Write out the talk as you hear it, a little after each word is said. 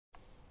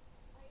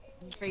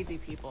Crazy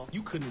people.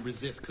 You couldn't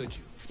resist, could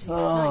you?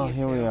 Oh,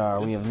 here we are.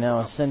 We have now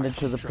ascended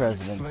to the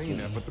presidency.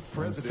 But the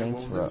president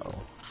Saints won't Row. listen.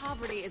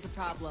 Poverty is a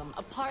problem.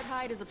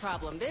 Apartheid is a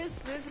problem. This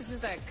is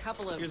just a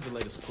couple of... Here's the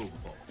latest approval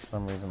poll. For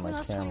some reason my Well,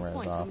 that's 20 camera is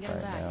points. We off can get it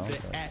right back. now. They're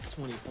but- at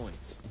 20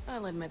 points.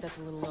 I'll admit that's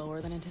a little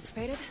lower than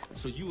anticipated.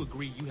 So you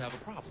agree you have a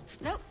problem?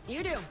 Nope,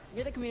 you do.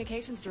 You're the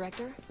communications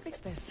director. Fix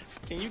this.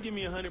 Can you give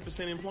me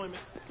 100%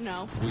 employment?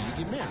 No. Will you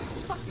get married?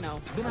 Fuck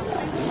no. Then I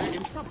think we're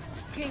in trouble.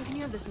 King, can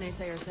you have this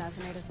naysayer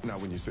assassinated? Not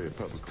when you say it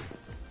publicly.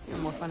 You're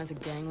more fun as a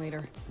gang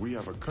leader. We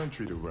have a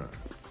country to run.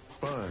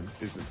 Fun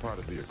isn't part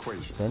of the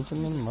equation.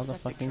 Benjamin Septic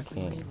motherfucking truck, you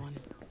King. need one.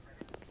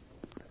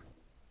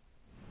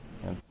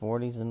 And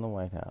 40's in the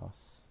White House.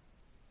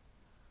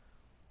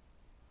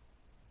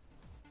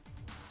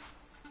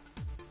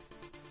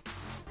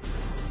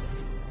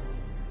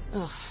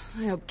 Ugh,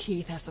 I hope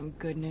Keith has some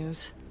good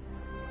news.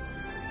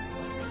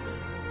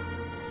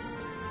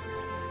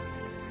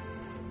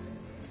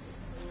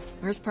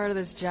 Worst part of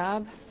this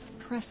job?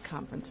 Press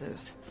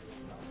conferences.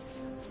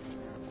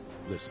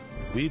 Listen,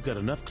 we've got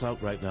enough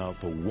clout right now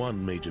for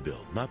one major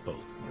bill, not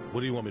both.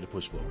 What do you want me to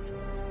push forward?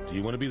 Do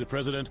you want to be the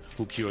president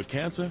who cured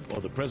cancer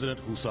or the president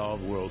who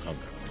solved world hunger?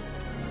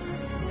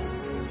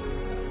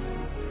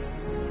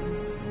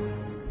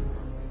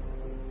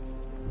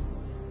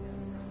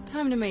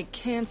 Time to make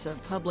cancer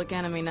public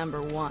enemy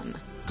number 1.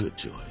 Good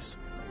choice.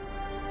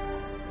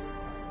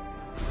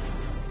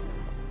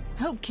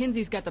 Hope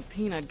Kinsey's got the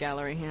peanut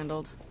gallery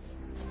handled.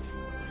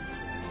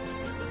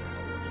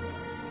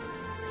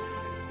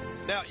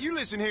 Now, you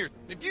listen here.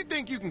 If you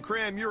think you can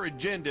cram your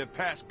agenda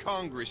past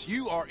Congress,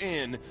 you are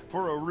in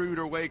for a rude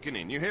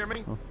awakening. You hear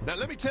me? Now,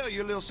 let me tell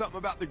you a little something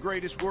about the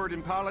greatest word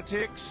in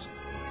politics.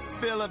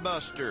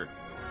 Filibuster.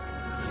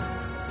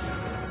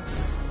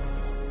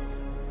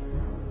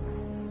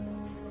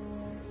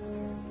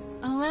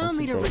 Allow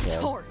me to That's okay.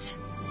 retort.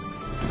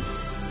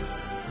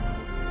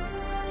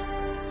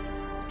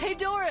 Hey,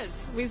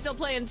 Doris, we still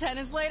playing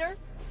tennis later?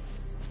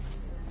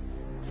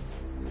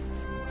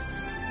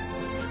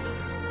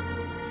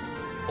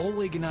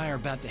 Oleg and I are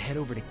about to head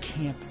over to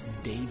Camp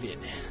David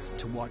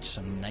to watch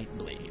some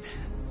Nightblade.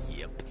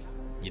 Yep.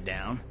 You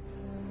down?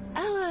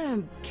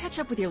 I'll catch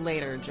up with you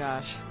later,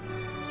 Josh.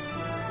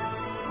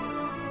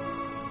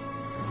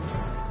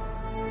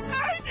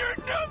 I'm your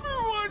number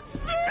 1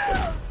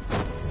 fan!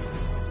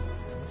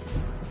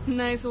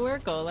 Nice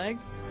work, Oleg.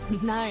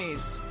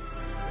 Nice.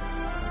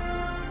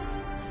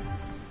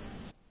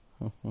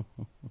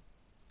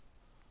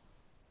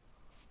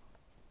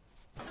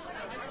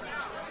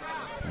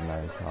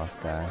 Nice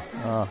guy.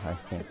 Oh, I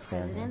can't The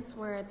stand him. president's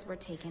words were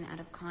taken out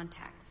of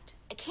context.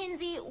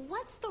 Kinsey,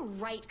 what's the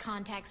right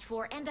context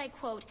for, and I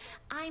quote,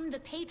 "I'm the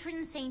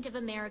patron saint of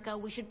America.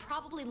 We should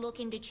probably look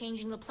into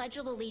changing the Pledge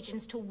of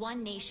Allegiance to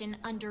one nation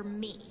under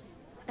me."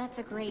 That's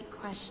a great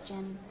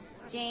question.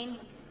 Jane?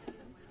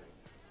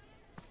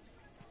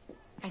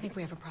 I think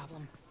we have a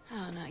problem.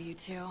 Oh, not you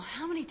two.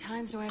 How many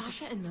times do I have to...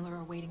 Asha and Miller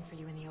are waiting for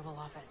you in the Oval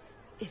Office.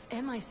 If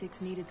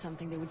MI6 needed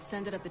something, they would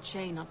send it up the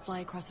chain, not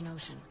fly across an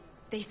ocean.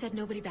 They said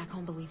nobody back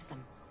home believes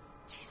them.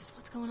 Jesus,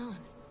 what's going on?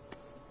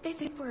 They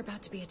think we're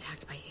about to be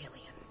attacked by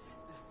aliens.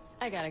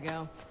 I gotta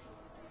go.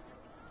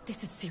 This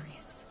is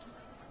serious.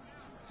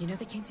 You know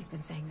that Kinsey's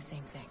been saying the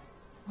same thing.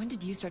 When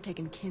did you start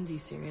taking Kinsey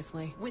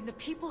seriously? When the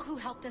people who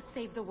helped us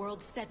save the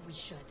world said we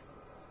should.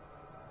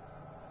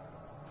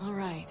 All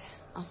right.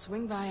 I'll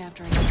swing by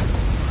after I...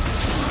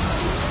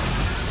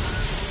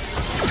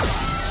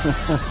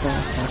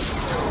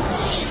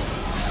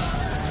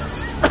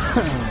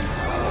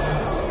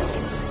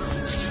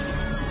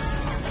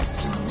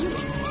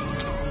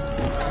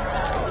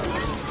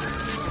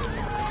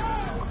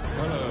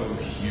 Hello,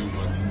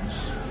 humans.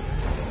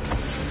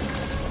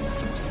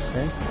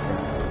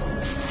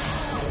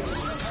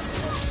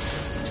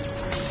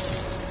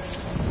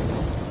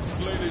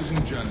 Ladies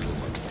and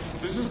gentlemen,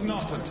 this is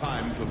not a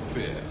time for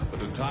fear,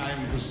 but a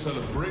time for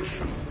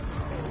celebration.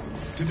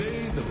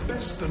 Today, the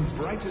best and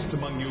brightest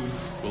among you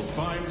will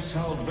find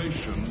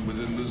salvation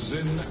within the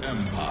Zin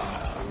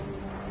Empire.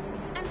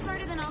 I'm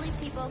smarter than all these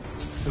people.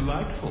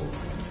 Delightful.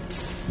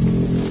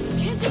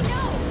 Kinsey,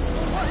 no!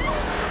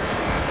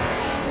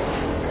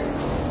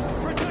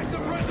 Protect the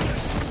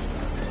president!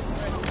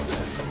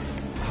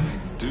 I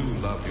do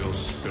love your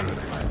spirit,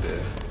 my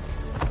dear.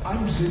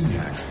 I'm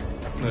Zinyak.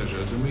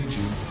 Pleasure to meet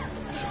you.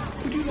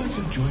 Would you like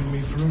to join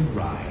me for a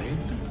ride?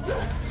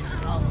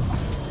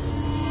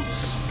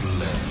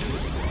 Splendid.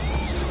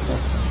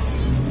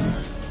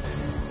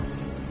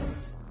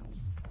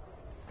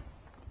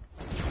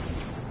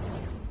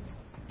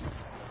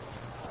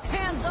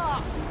 Hands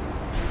off!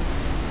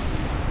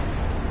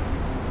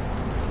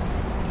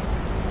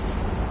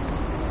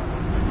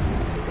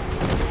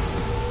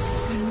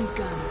 Got new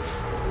guns.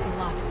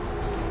 Lots of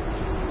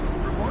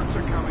them. Reports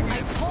are coming in.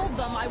 I told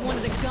them I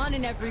wanted a gun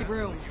in every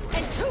room.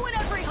 And 2 in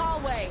every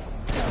hallway.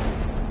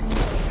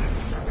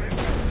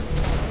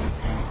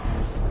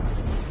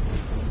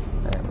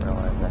 I didn't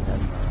realize I had...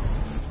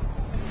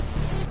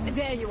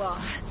 There you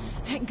are.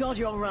 Thank God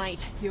you're all right.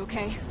 You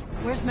okay?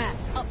 Where's Matt?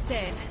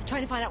 Upstairs,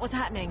 trying to find out what's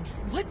happening.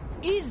 What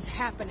is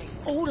happening?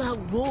 All out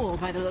war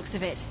by the looks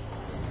of it.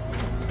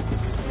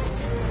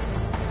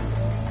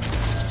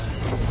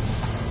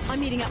 I'm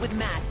meeting up with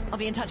Matt. I'll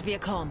be in touch via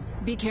comm.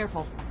 Be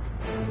careful.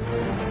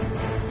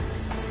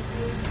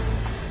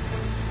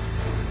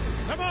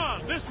 Come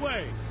on, this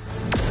way!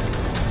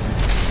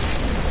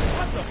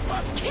 What the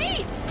fuck?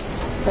 Keith!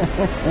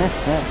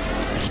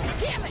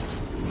 Damn it!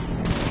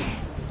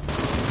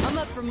 I'm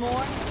up for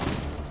more.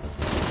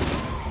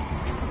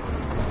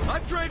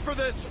 I'd trade for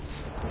this.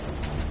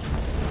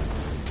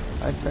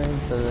 I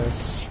trained for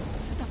this.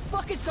 What the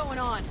fuck is going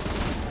on?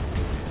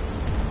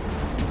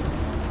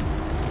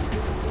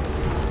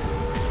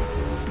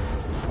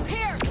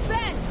 Here,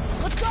 Ben!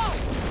 Let's go!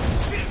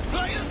 Shit,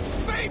 players!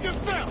 Save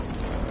yourself!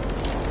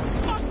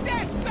 Fuck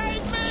that!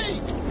 Save me!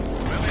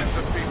 Millions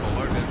of people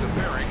are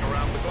disappearing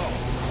around the globe.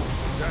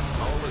 Death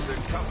toll is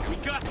incoming. We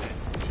got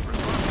this.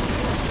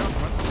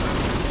 Government says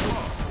it's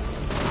wrong.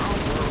 How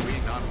were we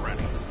not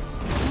ready?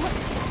 What?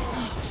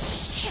 Oh,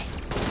 shit!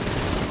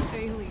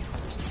 Aliens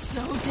are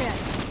so dead.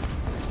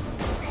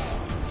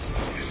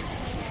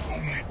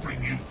 Only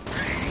bring you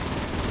pain.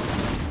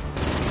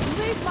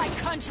 Leave my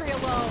country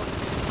alone!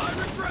 I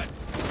regret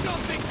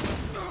nothing.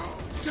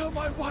 Tell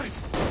my wife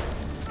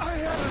I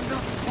had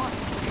enough fun.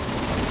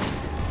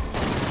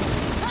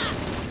 Ha!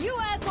 You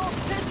assholes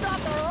pissed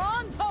off the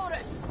wrong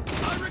POTUS!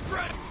 I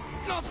regret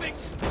nothing.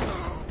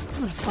 I'm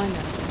gonna find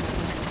that.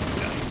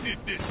 I did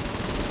this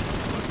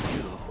for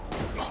you.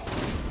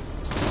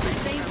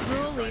 Saints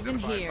rule even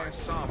here.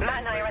 Matt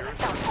and I are at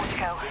the South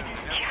Portico.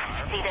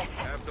 See this?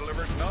 Have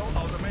delivered no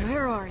ultimatum.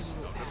 Where are you,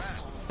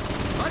 asshole?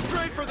 I'd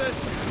trade for this.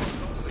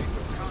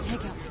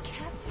 Take out my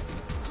cap.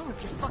 I'll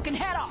rip your fucking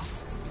head off.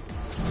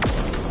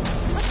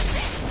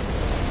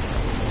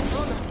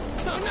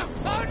 Oh no!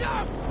 Oh no!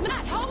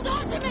 Matt, hold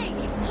on to me!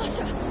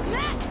 Usha,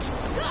 Matt!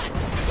 God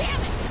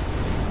damn it!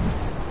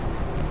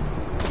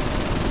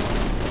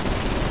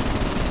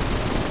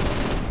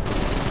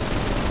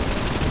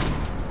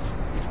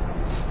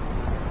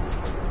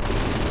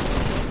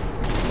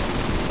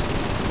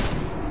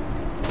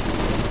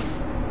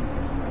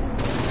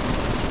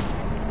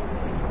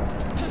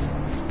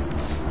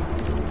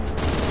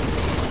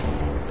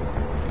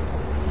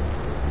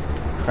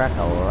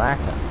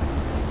 Crack-a-lacka.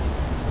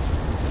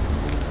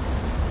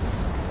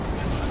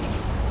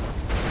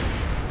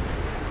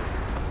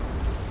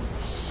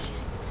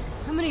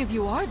 How many of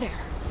you are there?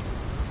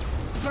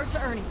 Vert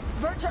to Ernie.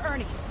 Vert to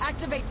Ernie.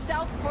 Activate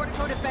South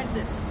Portico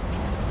defenses.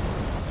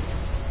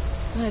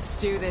 Let's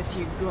do this,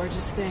 you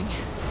gorgeous thing.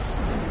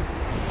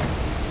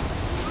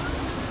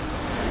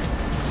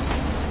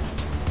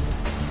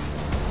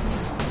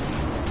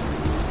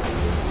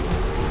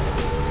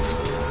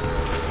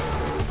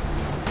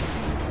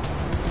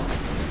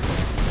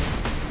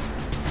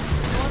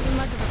 Wasn't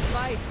much of a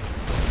fight.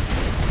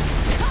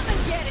 Come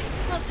and get it!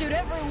 I'll shoot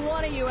every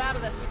one of you out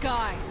of the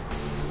sky.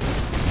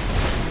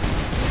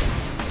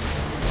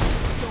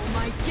 Stole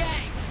my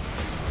gang!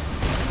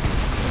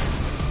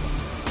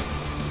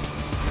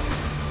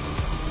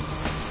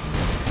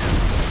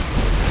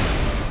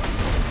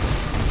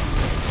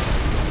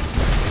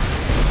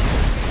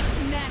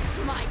 Snatched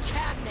my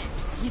cabinet.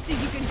 You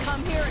think you can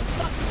come here and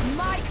fuck with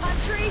my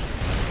country?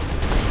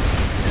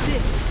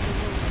 This is the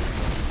way.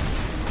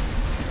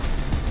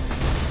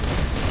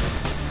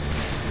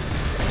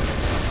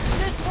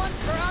 This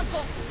one's for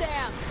Uncle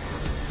Sam.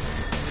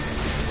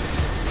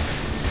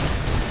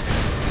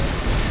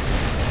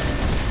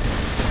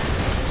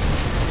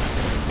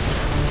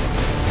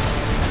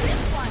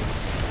 This one's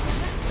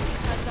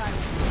because I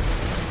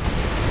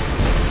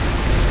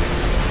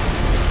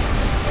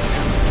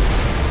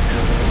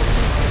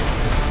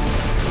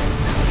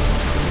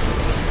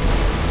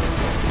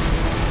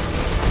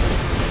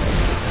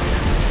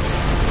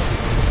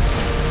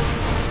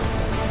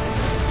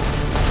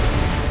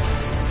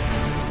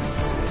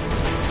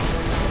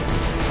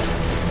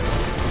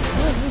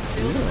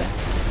feel the best.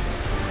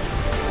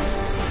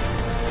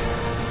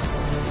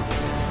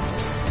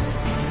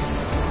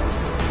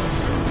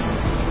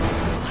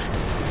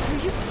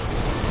 You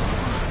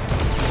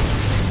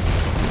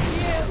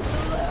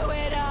blew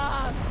it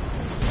up.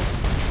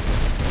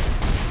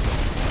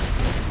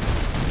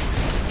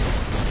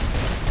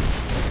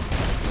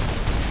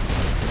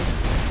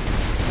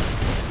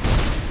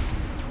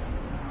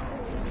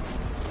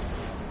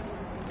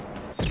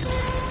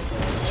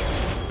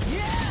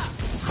 Yeah.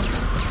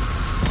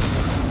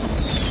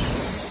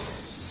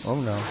 Oh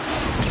no.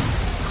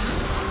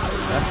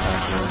 That's not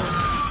good.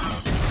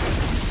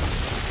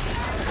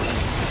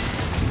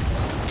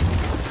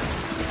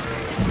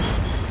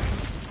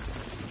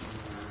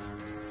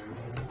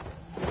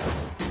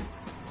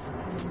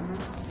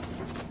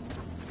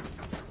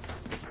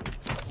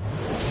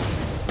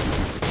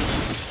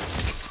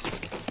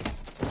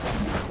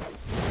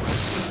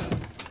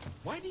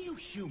 Why do you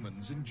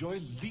humans enjoy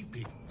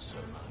leaping so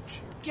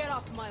much? Get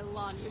off my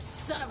lawn, you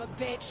son of a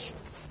bitch.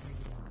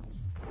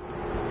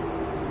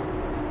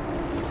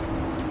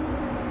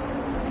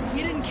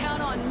 You didn't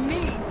count on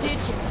me, did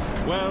you?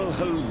 Well,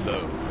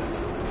 hello.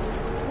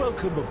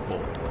 Welcome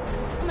aboard.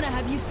 I'm gonna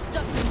have you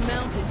stuck and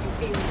mounted, you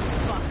alien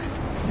fuck.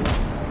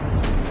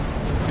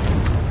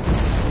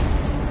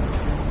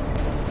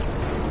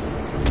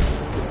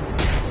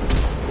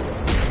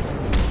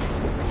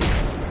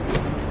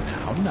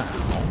 Now,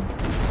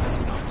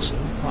 not so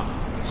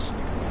fast.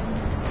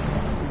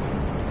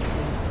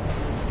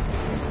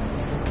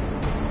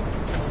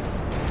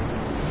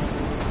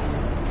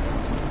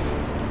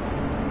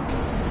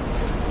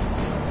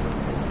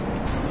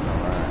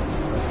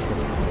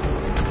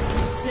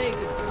 Say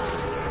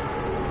goodbye.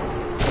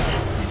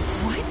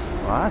 What?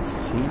 What?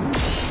 Jeez.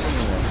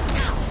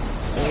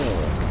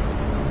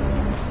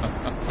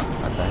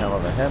 That's a hell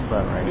of a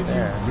headbutt right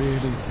there. Did you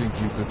really think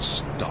you could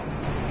stop me?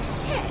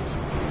 Shit!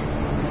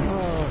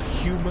 Oh,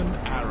 human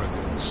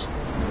arrogance.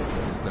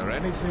 Is there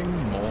anything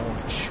more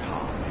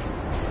charming?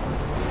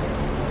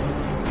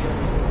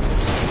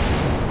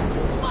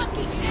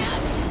 Fucking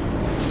ass!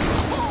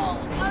 Oh,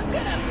 I'm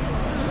gonna...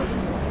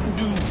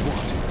 Do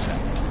what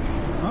exactly?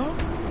 Huh?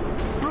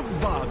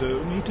 Bravado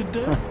me to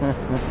death?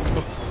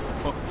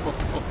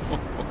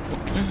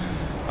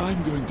 I'm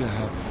going to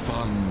have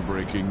fun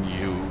breaking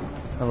you.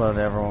 Hello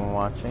to everyone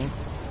watching.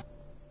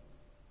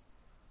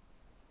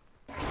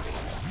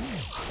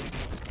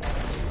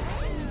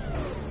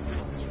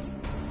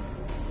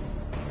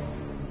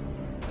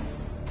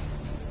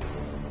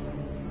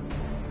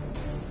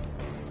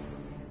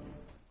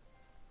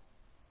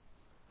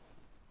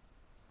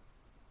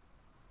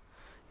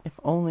 If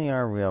only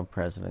our real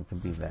president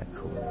could be that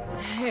cool.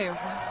 Hey,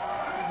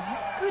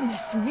 well,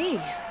 goodness me,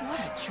 what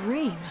a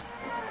dream.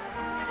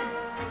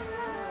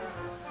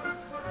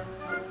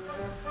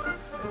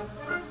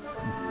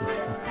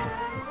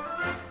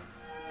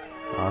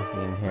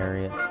 Ozzy and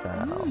Harriet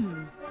style.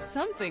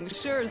 Something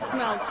sure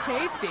smells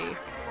tasty.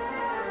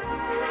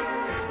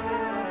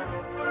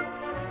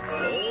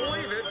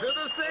 Leave it to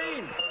the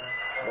Saints.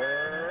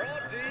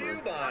 Brought to you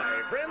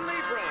by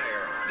Friendly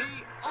Fryer, the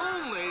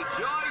only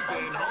choice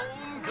in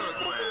home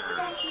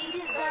cookware. He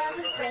deserves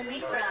a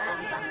friendly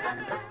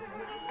fry.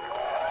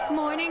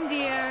 Morning,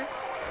 dear.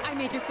 I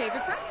made your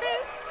favorite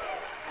breakfast.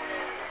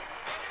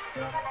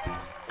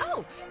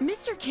 Oh,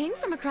 Mr. King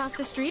from across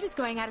the street is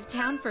going out of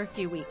town for a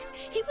few weeks.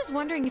 He was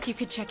wondering if you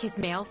could check his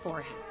mail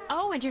for him.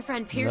 Oh, and your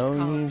friend Pierce No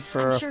called. need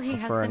for I'm sure he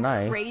has for a some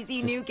knife.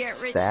 crazy Just new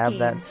get-rich stab scheme.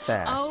 that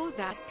stack. Oh,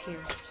 that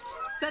Pierce.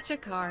 Such a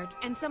card.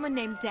 And someone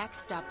named Dex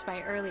stopped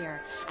by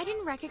earlier. I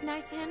didn't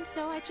recognize him,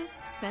 so I just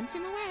sent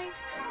him away.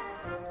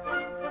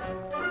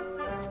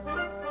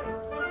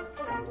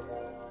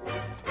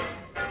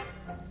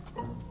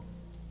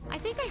 I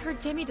think I heard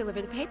Timmy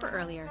deliver the paper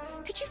earlier.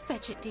 Could you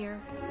fetch it, dear?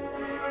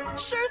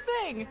 Sure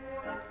thing.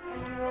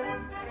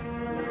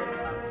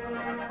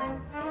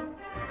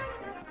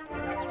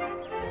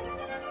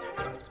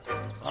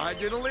 Hi,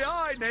 diddly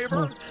eye,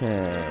 neighbor.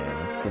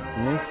 Okay, let's get the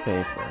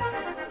newspaper.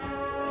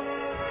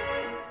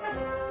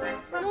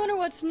 I wonder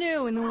what's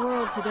new in the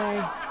world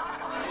today.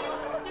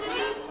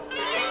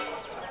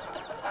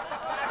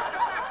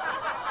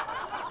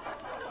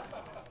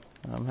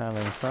 I'm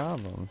having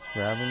problems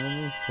grabbing the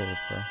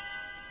newspaper.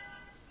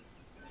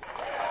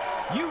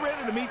 You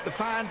ready to meet the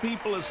fine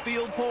people of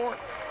Steelport?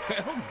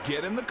 Well,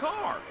 get in the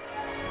car.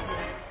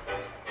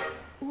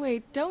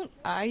 Wait, don't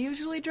I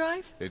usually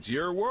drive? It's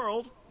your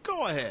world.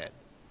 Go ahead.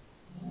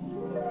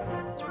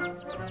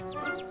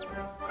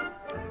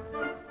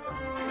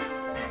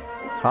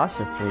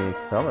 Cautiously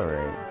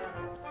accelerate.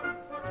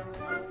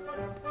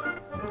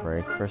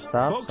 Brake for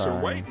stop Folks signs.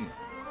 are waiting.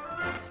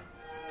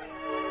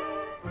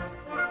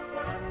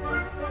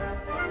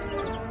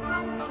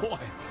 Boy,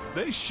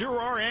 they sure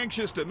are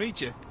anxious to meet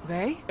you.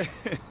 They?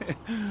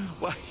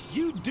 Well,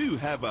 you do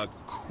have a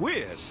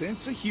queer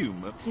sense of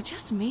humor. Is it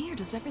just me, or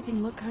does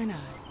everything look kind of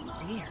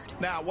weird?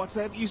 Now, what's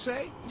that you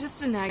say?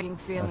 Just a nagging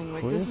feeling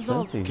like queer this is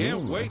all... sense of Can't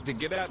humor. wait to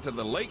get out to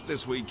the lake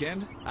this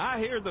weekend. I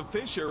hear the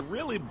fish are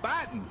really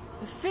biting.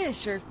 The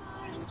fish are...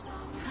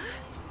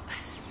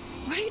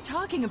 What are you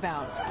talking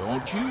about?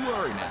 Don't you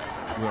worry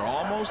now. We're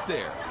almost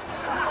there.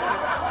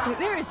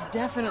 There is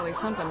definitely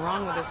something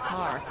wrong with this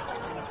car.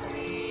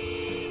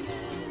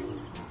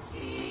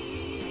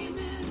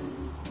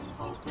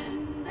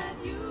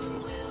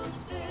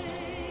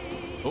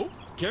 Oh,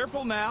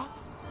 careful now.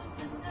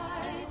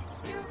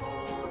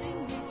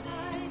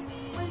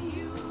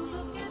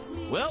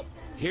 Well,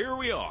 here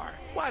we are.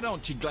 Why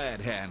don't you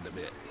glad hand a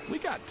bit? We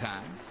got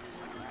time.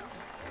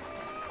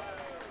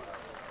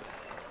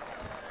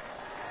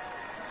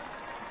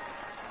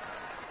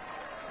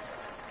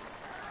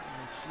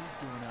 She's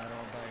doing out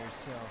all by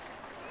herself.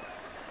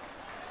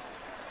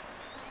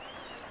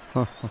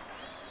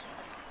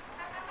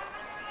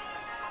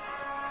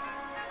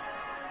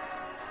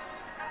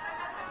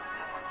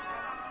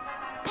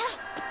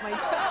 My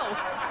toe!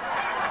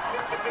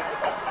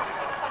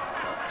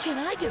 Can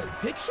I get a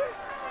picture?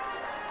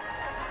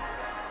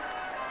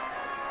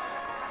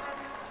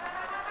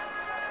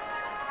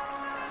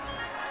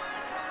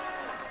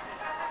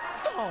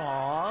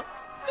 Aw,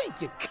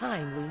 thank you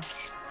kindly.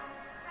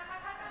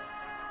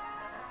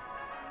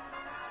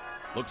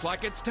 Looks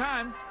like it's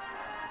time.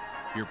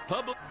 Your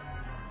public...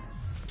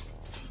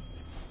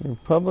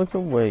 Republic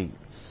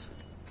awaits.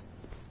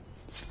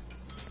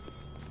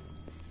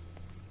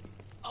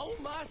 Oh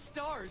my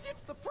stars,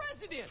 it's the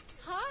president!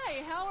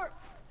 Hi, how are...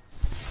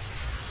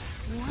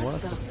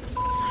 What? the...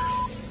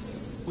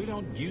 We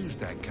don't use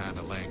that kind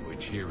of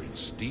language here in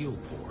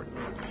Steelport.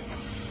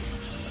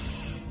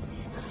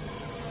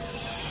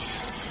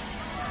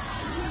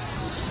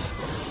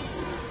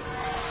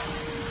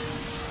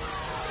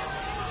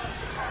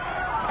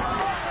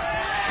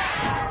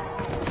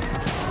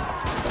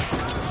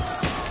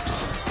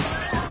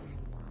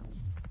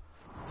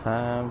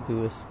 Time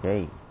to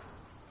escape.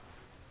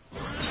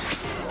 What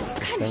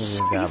kind of Things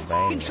shit are you got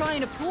fucking banged.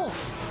 trying to pull?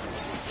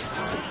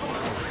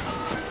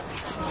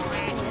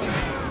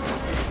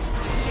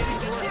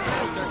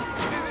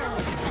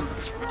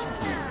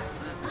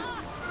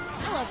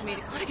 I love me.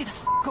 I want to get the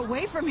fuck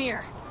away from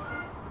here.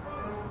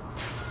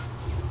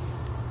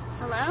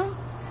 Hello?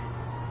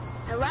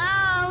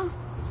 Hello?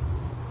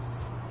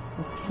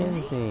 It's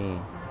Kinsey.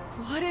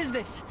 What is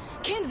this?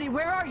 Kinsey,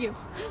 where are you?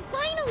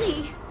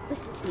 Finally!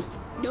 Listen to me.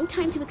 No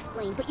time to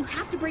explain, but you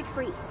have to break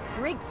free.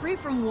 Break free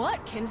from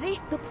what, Kinsey?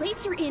 The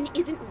place you're in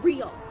isn't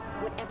real.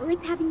 Whatever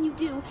it's having you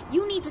do,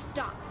 you need to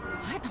stop.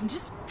 What? I'm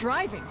just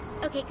driving.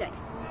 Okay, good.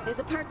 There's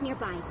a park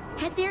nearby.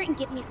 Head there and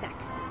give me a sec.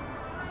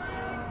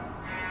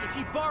 If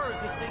he borrows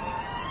this thing, he...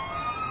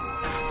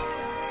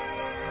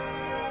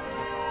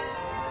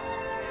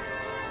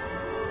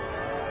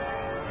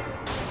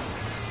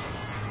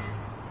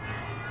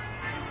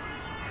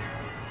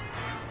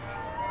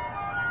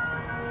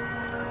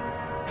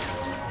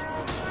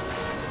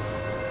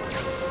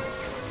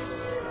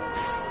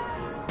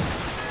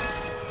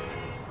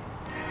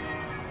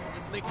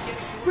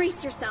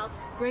 Brace yourself.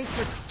 Brace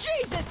for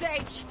Jesus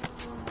H!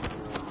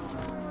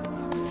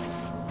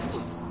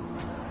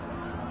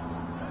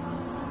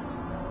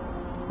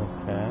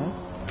 Okay.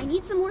 I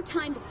need some more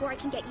time before I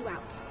can get you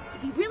out.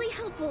 It'd be really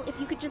helpful if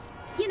you could just,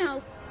 you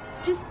know,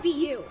 just be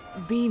you.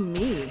 Be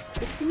me.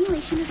 The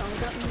simulation is all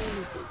about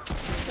normalcy.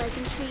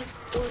 Pleasantry,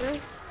 order,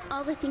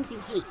 all the things you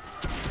hate.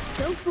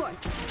 Go forth.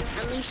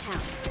 Unleash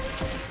hell.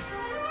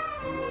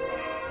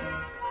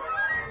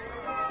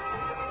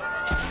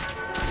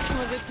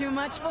 Was it too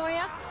much for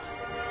you?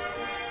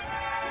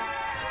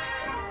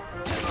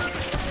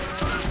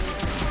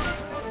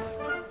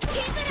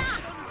 Keep it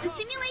up! The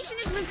simulation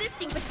is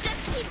resisting, but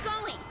just keep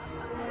going.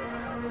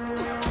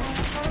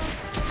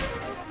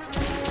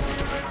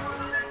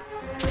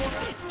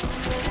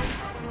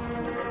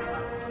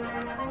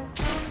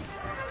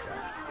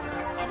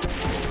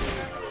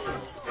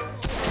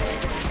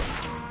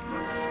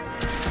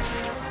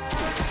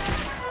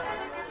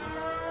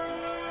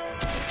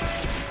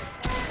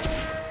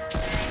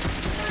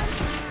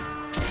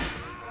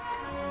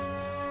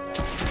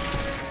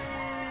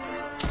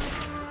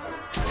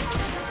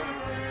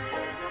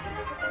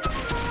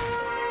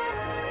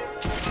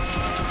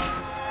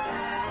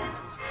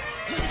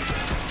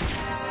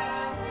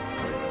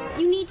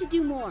 You need to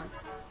do more.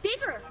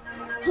 Bigger!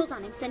 Hold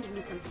on, I'm sending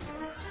you something.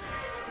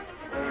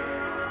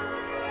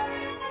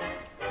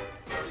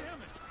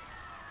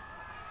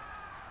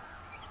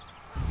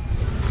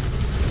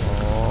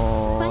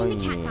 Oh, Find the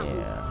cat yeah.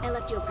 fountain. I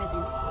left you a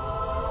present.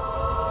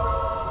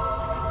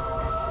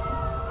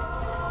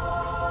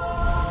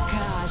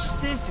 Gosh,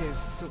 this is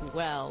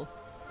swell.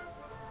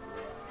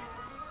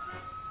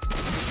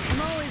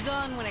 I'm always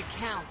on when it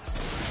counts.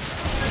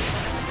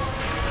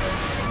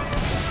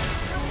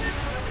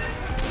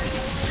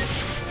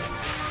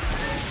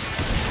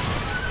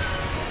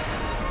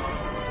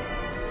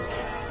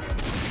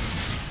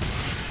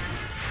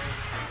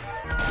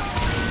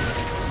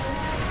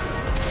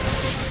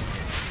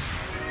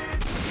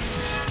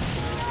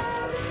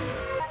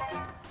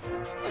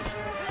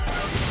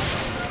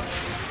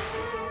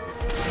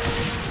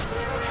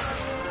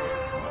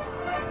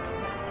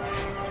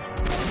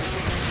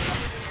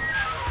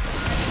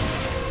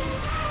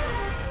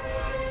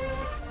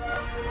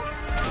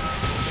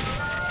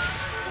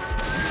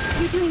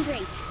 You're doing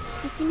great.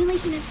 The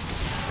simulation is...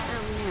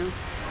 Oh,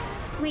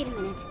 no. Wait a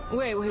minute.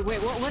 Wait.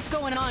 What's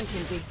going on,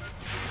 Kinsey?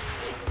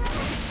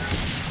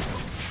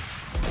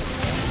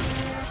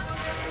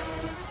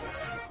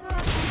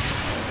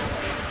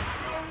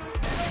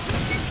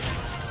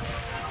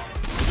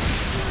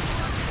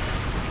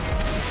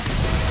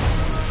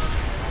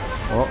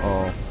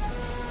 Uh-oh.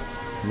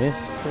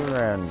 Mr.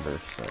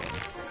 Anderson.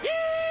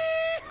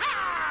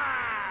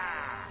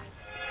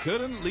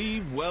 Couldn't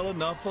leave well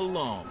enough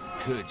alone,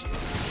 could you?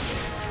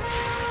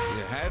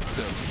 You had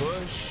to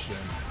push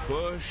and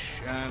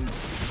push and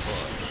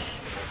push.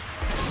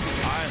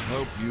 I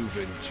hope you've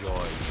enjoyed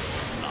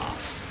your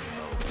last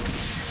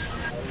moments.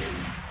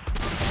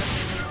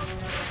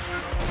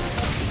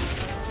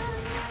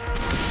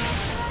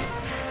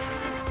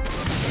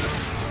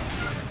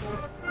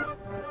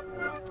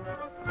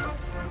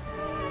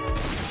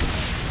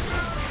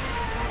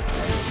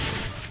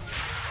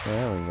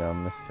 There we go,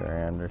 Mr.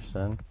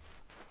 Anderson.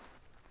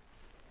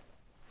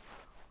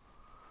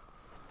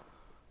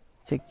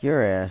 Take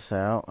your ass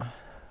out.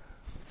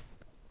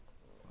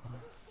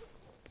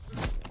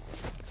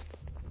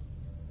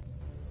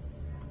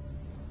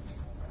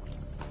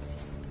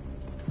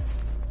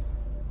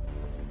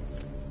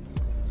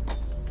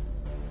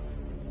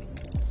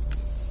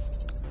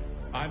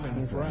 I'm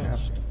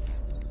impressed.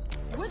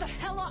 Where the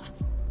hell are...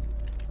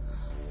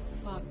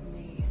 Fuck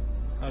me.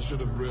 I should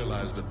have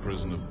realized a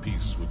prison of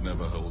peace would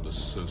never hold a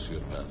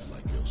sociopath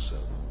like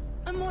yourself.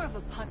 I'm more of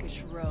a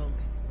puckish rogue.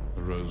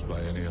 A rose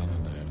by any other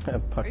name. A Are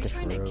you puckish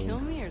trying rogue. to kill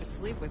me or to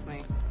sleep with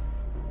me?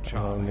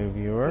 Hello, new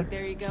viewer. See,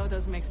 there you go,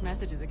 those mixed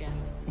messages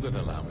again. Then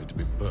allow me to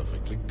be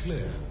perfectly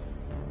clear.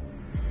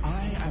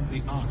 I am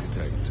the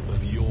architect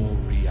of your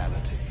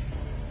reality.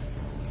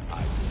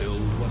 I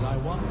build what I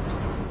want.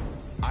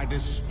 I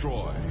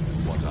destroy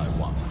what I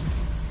want.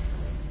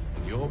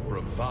 Your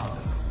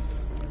bravado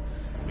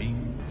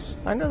means...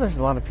 I know there's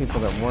a lot of people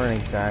that weren't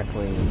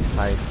exactly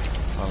hyped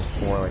on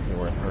 4 like they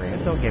were 3.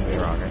 And don't get me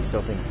wrong, I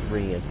still think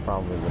 3 is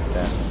probably the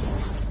best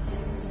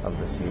of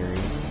the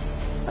series.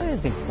 I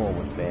didn't think 4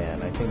 was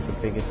bad. I think the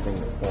biggest thing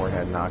that 4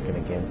 had knocking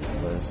against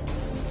it was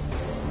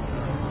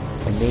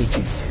it made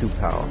you too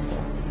powerful.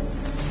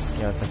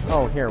 You know, it's like,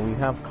 oh, here, we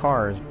have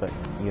cars, but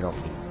you don't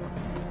need them.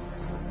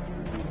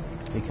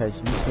 Because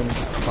you can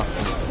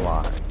fucking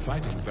fly.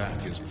 Fighting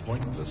back is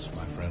pointless,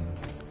 my friend.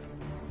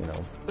 You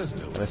know, There's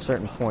no at a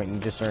certain point, you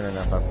just earn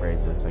enough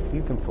upgrades. It's like,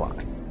 you can fly.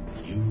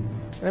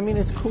 And I mean,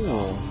 it's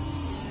cool.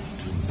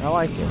 I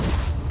like it.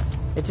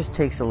 It just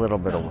takes a little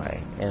bit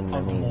away. And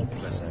I mean,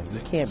 you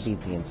can't beat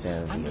the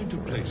insanity. I'm going to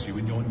place you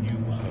in your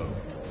new home.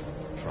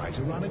 Try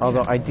to run again.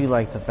 Although I do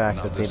like the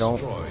fact that they don't...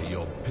 destroy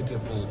your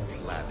pitiful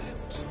planet.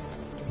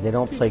 They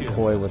don't play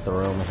coy with the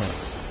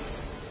romance.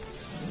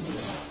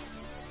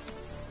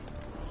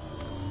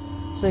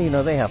 So, you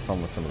know, they have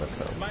fun with some of the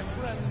code. My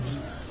friends,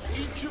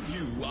 each of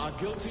you are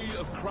guilty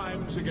of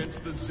crimes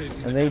against the Zin.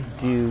 And they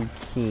do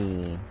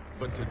key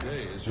But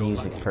today is your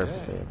music lucky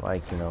perfectly. day.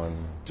 Like, you know, in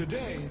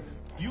Today,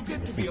 you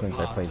get the to be a sequence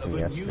I part played of through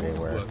a new yesterday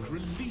where, work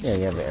release. yeah,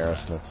 you have the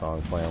Aerosmith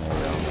song playing where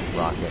they're on the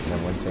rocket and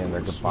everyone's saying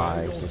their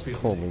goodbyes, just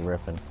totally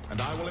riffing. And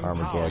I will empower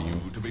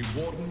Armageddon. you to be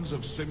wardens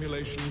of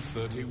Simulation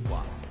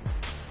 31.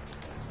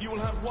 You will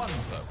have one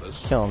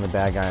purpose. Killing the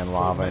bad guy in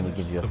lava and he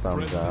gives you a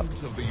thumbs up.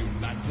 President of the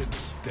United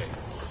States.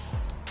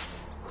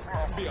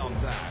 Beyond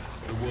that,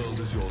 the world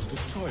is yours to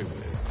toy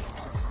with.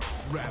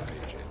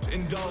 Ravage it.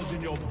 Indulge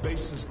in your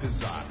basest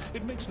desire.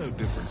 It makes no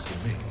difference to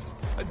me.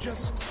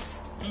 Just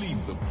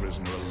leave the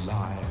prisoner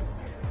alive.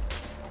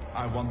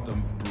 I want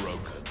them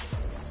broken,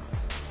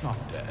 not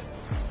dead.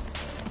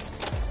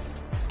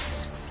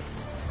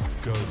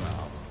 Go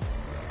now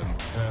and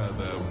tear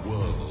their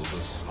world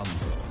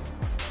asunder.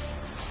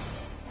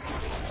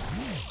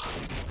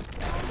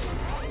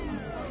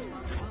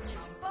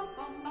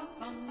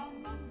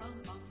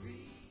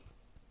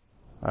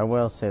 I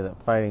will say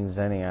that fighting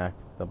Zeniac,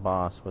 the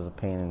boss, was a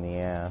pain in the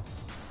ass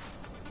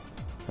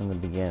in the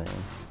beginning.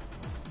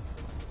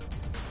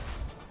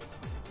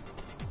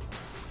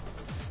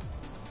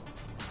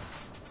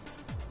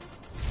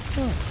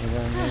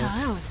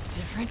 That was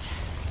different.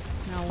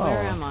 Now,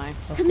 where am I?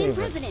 Come in,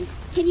 President.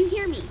 Can you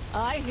hear me?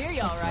 I hear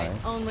you all right.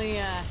 Only,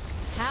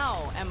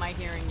 how am I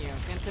hearing you,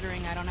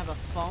 considering I don't have a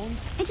phone?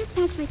 I just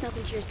patched myself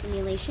into your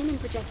simulation and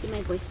projected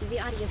my voice through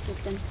the audio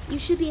system. You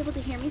should be able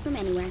to hear me from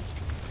anywhere.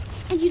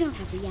 And you don't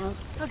have to yell.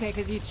 Okay,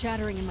 because you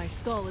chattering in my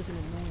skull isn't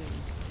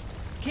annoying.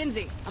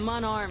 Kinsey, I'm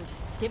unarmed.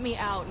 Get me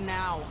out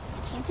now.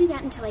 I can't do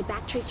that until I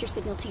backtrace your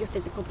signal to your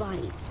physical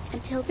body.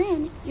 Until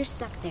then, you're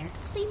stuck there.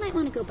 So you might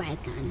want to go buy a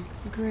gun.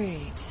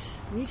 Great.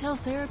 Retail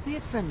therapy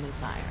at Friendly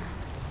Fire.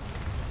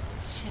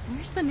 Shit,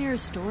 where's the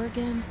nearest store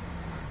again?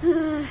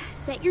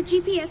 Set your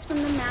GPS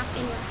from the map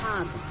in your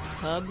hub.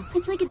 Hub?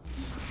 It's like a...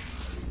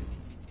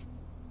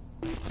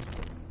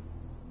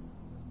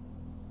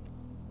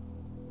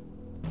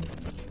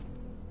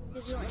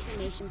 digital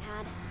information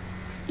pad.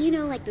 You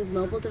know, like those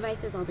mobile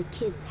devices all the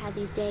kids have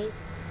these days?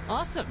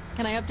 Awesome.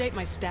 Can I update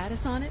my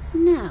status on it?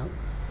 No.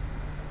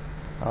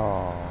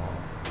 Oh.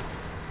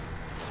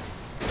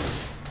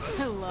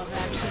 I love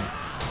action.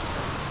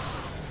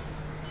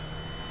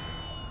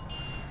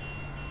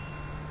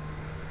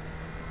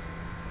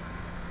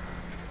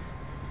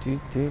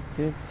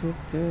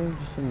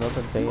 Just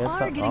another day You at the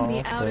are getting me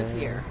out of office.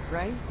 here,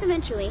 right?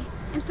 Eventually.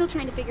 I'm still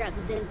trying to figure out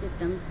the Zin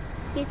systems.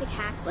 Basic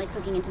hacks like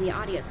hooking into the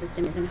audio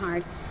system isn't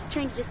hard.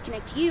 Trying to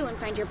disconnect you and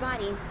find your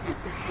body, that's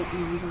a bit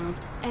more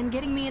involved. And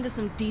getting me into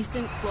some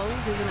decent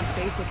clothes isn't a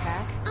basic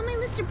hack? On my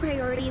list of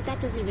priorities,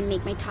 that doesn't even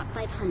make my top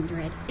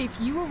 500. If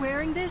you were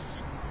wearing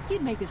this,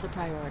 you'd make this a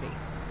priority.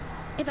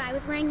 If I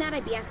was wearing that,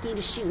 I'd be asking you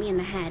to shoot me in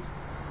the head.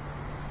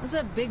 What's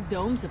that big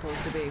dome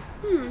supposed to be?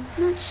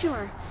 Not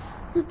sure.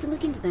 We'll have to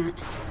look into that.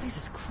 Place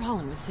is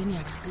crawling with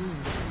Zinyak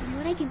goons. From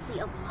what I can see,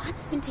 a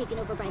lot's been taken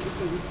over by the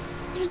Zin.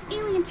 There's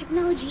alien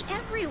technology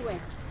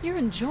everywhere. You're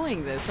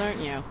enjoying this,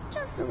 aren't you?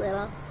 Just a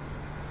little.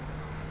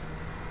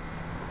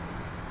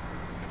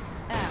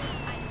 I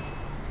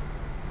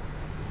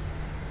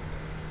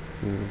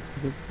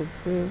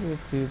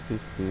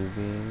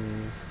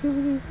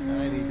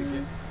need to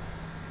get...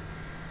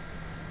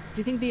 Do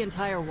you think the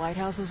entire White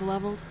House was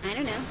leveled? I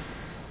don't know.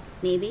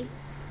 Maybe.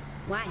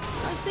 Why?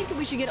 I was thinking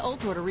we should get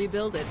Ultor to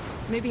rebuild it.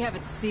 Maybe have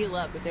it seal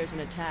up if there's an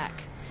attack.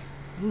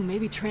 Ooh,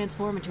 maybe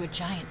transform into a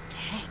giant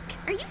tank.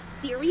 Are you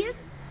serious?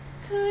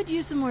 Could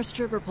use some more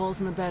stripper poles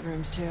in the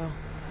bedrooms, too.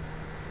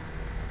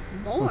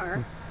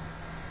 More?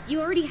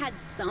 You already had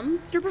some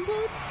stripper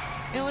poles?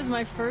 It was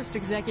my first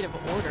executive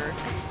order.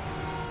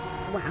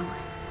 Wow.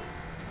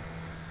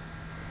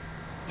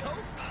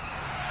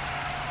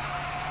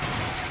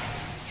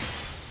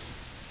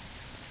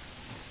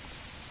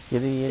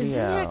 Is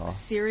Zinyak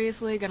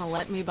seriously gonna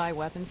let me buy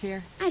weapons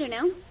here? I don't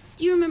know.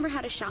 Do you remember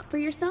how to shop for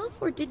yourself,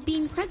 or did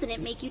being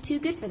president make you too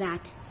good for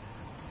that?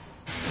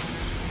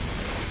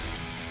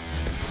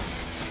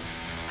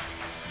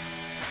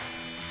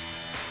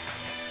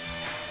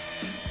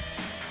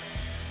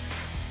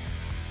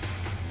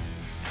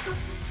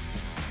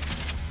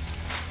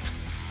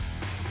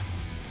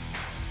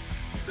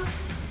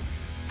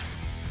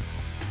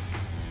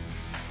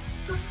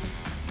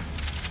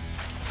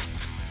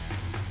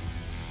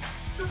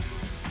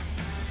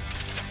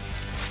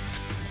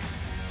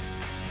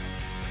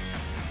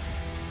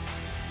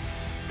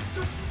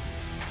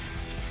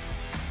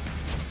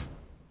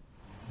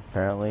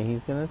 Apparently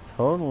he's gonna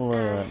totally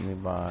let me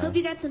buy. Hope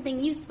you got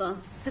something useful,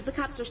 because the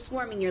cops are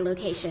swarming your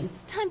location.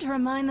 Time to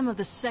remind them of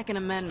the Second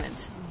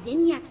Amendment.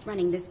 Zinyak's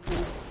running this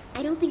place.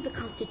 I don't think the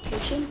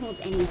Constitution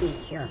holds any weight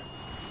here.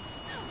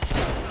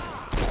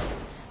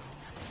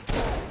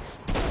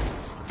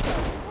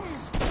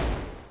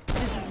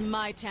 This is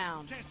my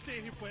town. Can't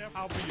stay here forever.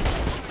 I'll be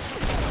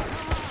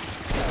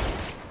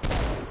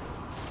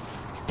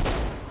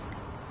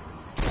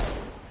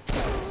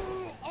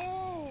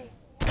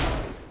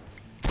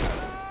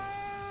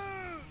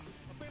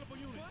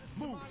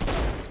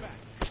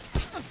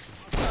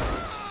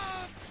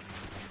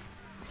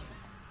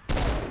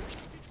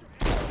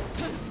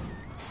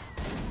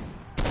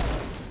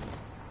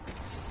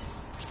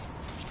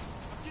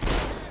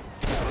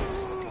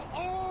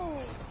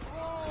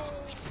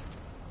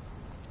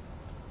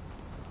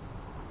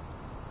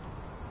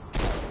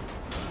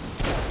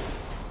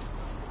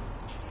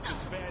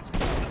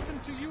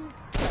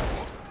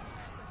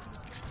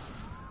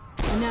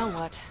And now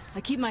what? I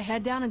keep my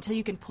head down until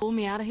you can pull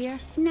me out of here?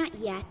 Not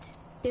yet.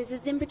 There's a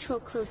Zim patrol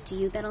close to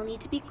you that'll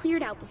need to be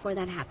cleared out before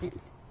that happens.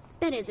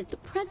 That is, if the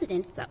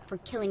president's up for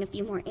killing a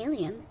few more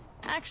aliens.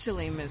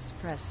 Actually, Miss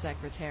Press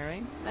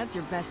Secretary, that's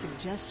your best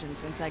suggestion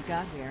since I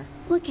got here.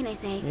 What can I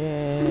say?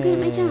 Yay. I'm good at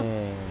my job.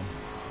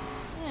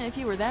 Yeah, if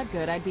you were that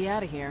good, I'd be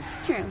out of here.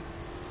 True.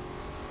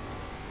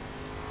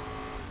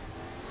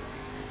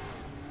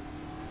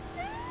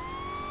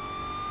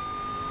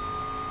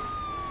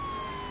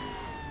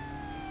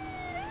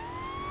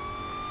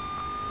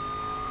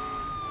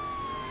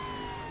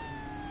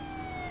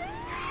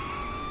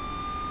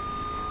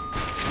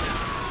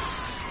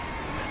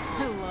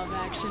 I love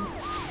action.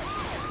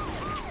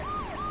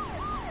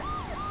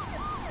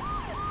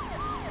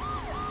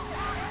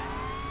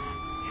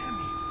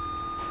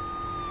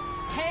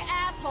 Hey,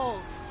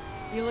 assholes!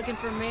 You looking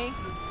for me?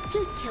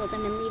 Just kill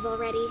them and leave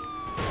already.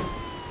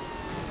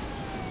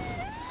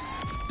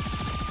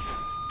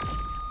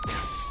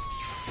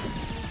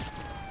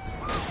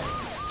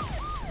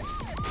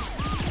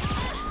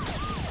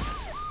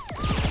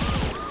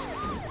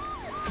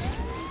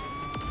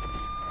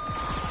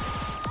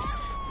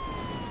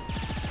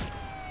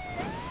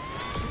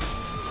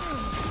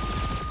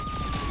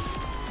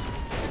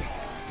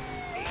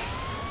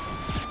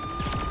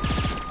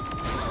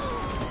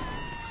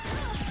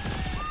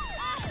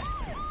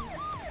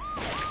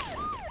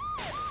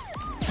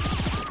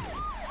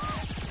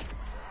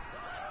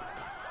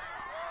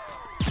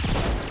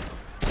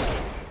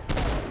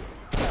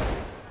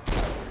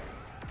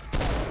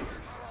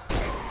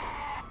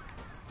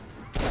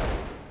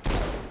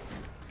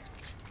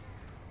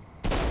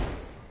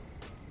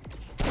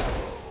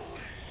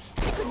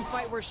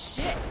 Fight worth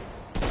shit.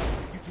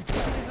 You too busy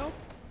to help?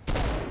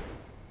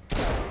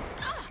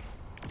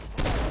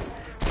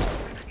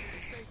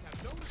 Saints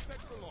have no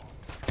respect for law.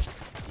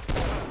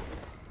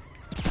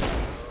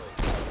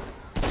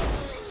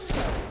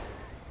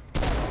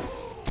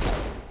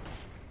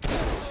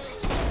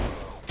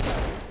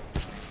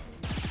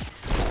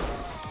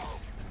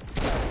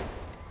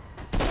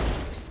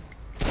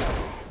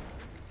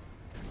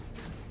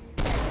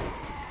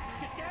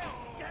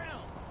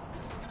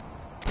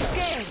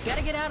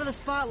 Gotta get out of the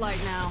spotlight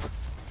now.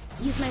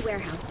 Use my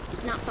warehouse.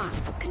 It's not far.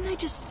 Couldn't I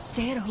just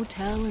stay at a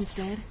hotel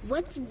instead?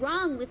 What's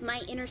wrong with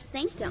my inner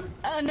sanctum?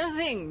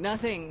 Nothing.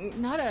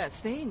 Not a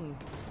thing.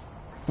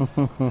 I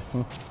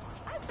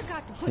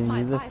forgot to put See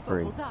my the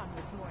bifocals freak. on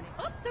this morning.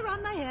 Oops, they're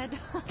on my head.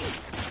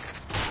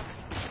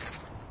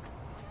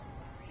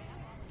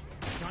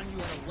 John, you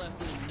had a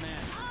lesson in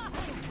math.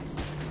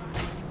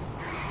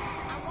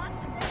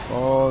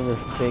 Oh, this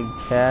big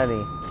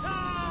caddy.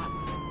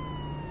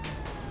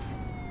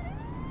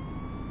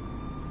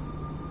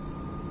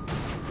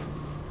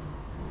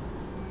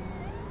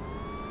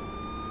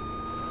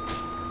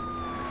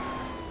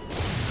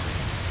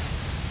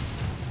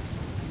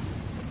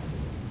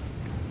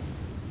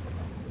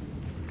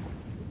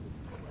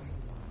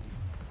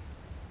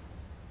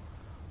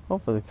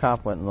 Hopefully the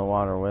cop went in the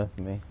water with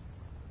me.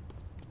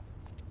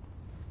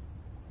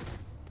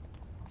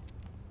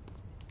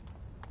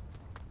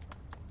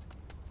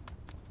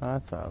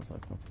 That's what I was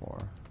looking for.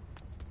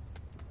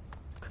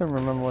 couldn't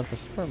remember what the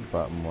start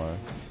button was.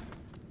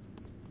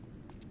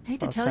 Hate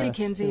to tell you,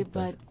 Kinsey,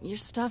 but your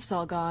stuff's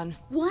all gone.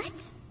 What?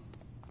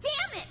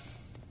 Damn it!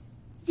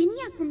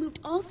 Zinyak removed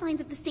all signs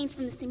of the Saints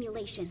from the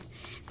simulation.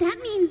 That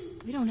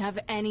means... We don't have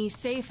any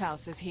safe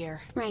houses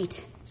here.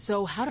 Right.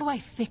 So how do I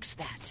fix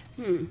that?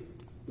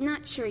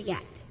 Not sure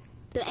yet.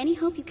 Though any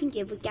hope you can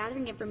give with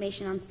gathering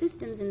information on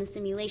systems in the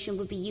simulation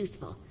would be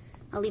useful.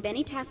 I'll leave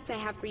any tasks I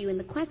have for you in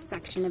the quest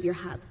section of your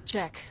hub.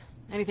 Check.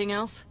 Anything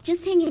else?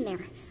 Just hang in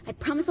there. I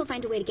promise I'll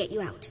find a way to get you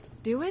out.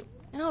 Do it,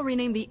 and I'll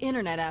rename the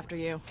internet after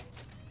you.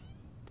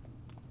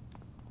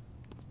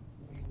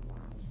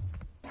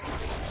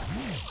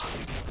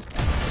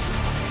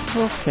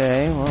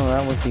 Okay, well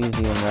that was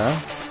easy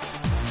enough.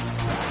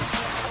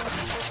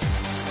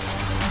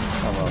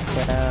 How about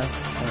that?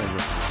 I'm gonna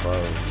just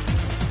close.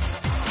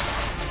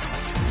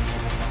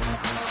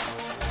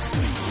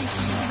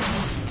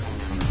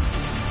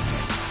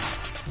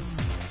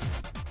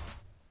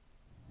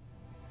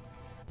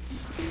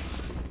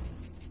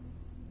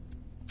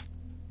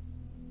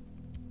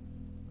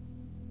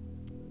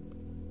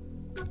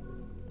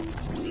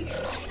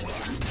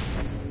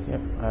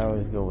 Yep, I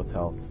always go with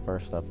health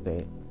first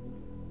update.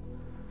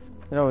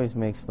 It always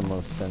makes the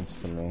most sense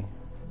to me.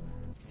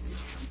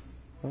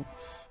 Oops.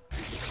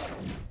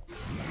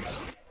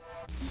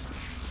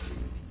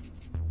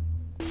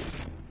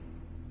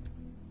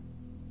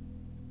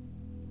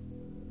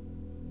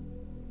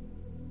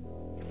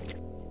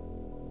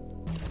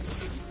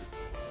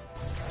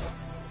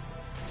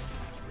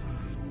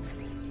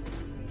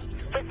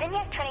 With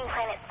Zinyak turning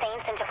Planet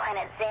Saints into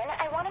Planet Zin,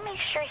 I want to make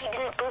sure he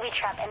didn't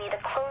booby-trap any of the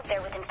clothes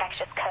there with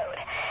infectious code.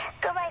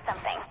 Go buy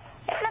something.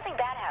 If nothing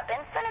bad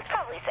happens, then it's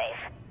probably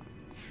safe.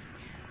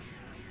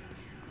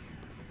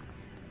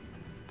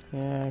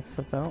 Yeah,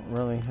 except I don't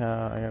really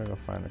have... I gotta go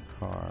find a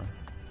car.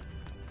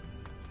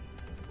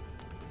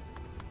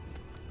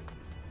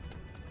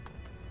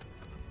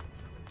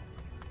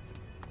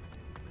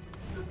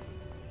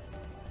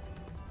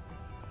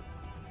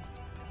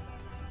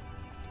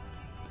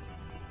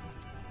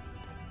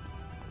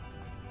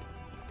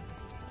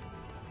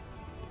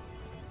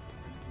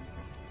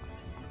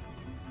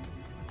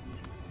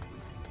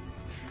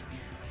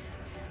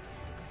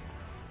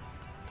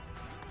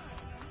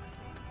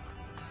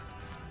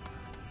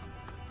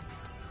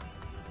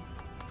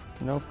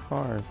 No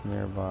cars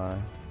nearby.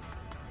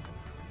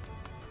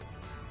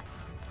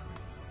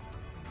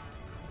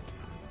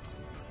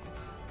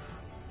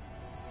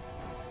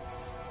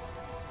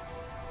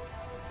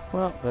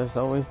 Well, there's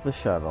always the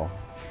shuttle.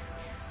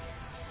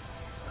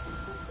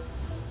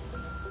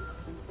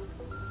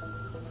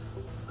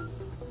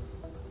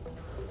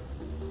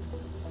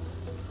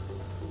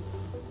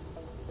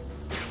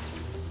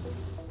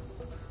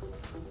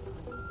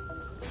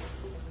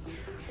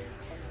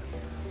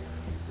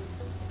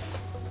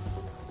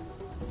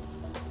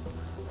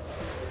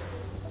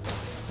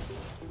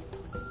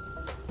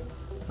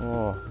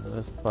 Oh,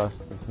 this bus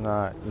does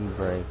not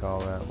e-brake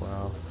all that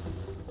well.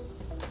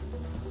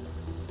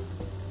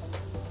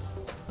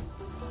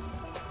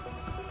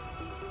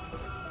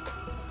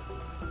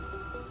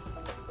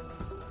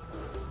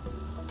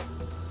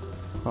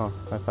 Huh,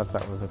 I thought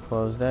that was a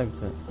closed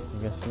exit.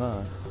 I guess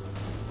not.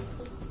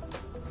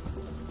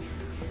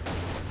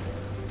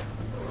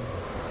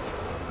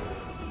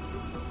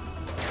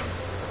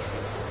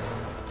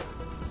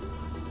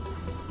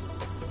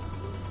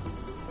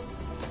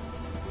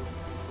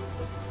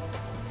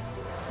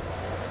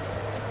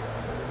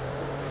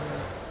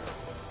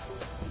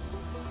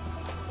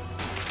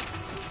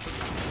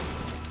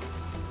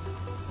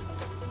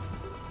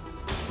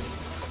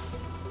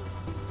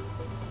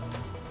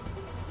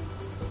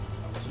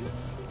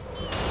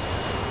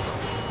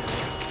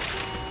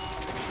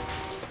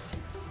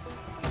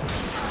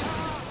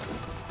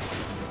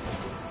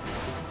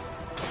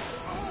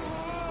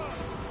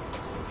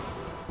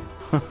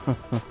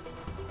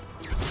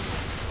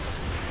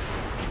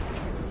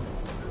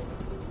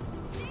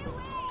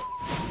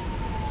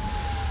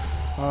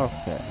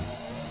 Okay,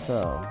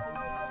 so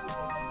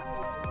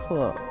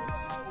close.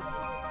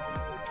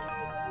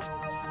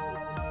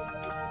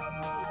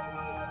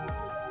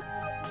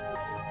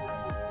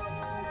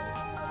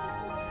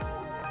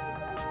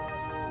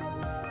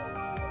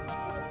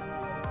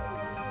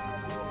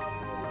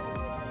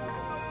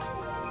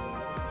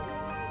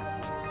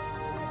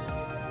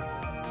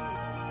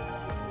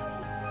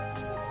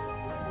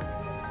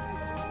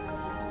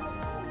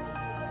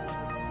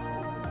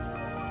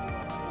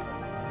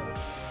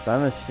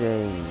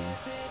 Shade.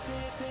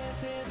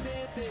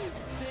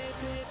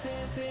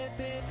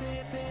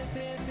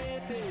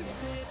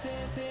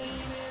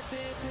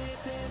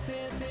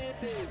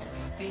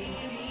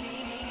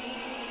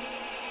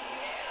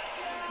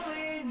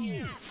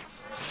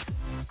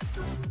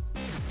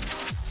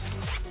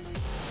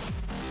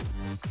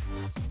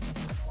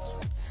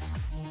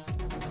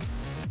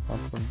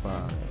 Up and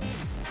by.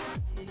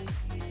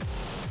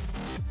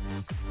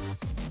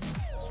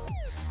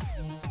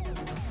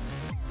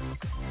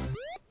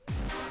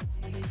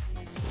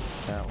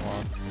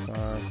 Catwalk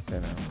scarf,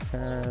 dinner in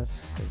Paris,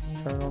 big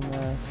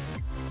turtleneck.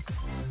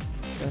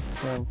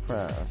 Just to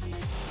impress.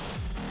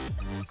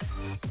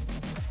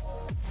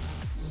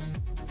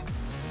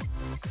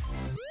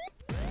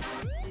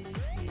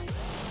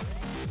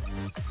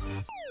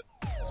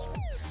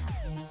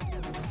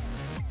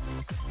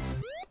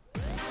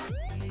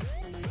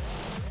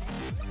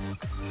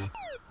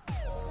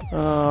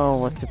 Oh,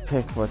 what to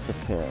pick, what to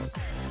pick.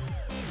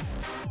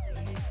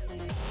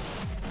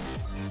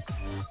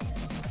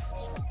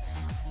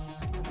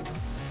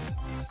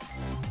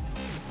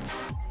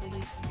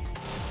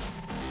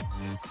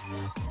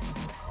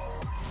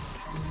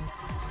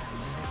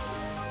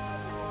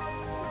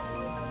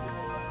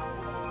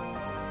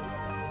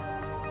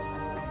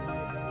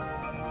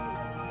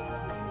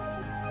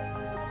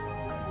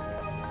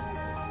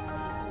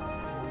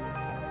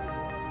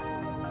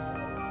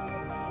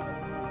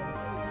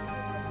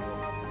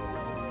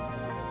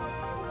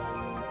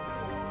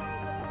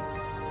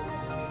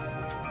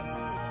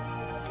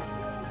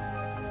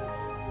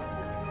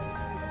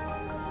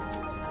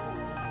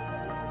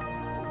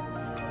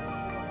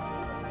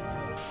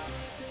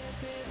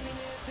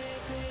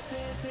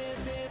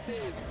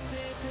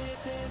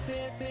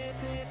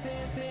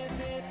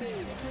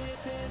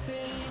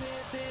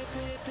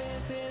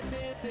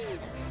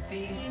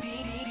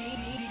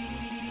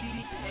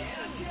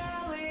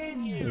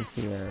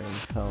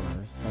 CCR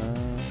colors, huh?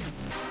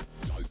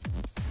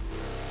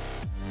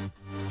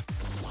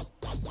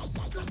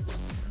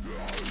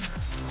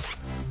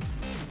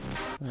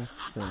 Let's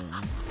see.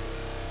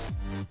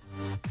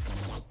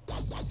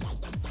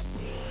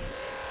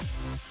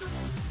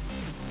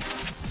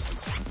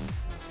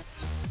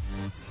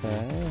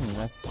 Okay,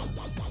 next.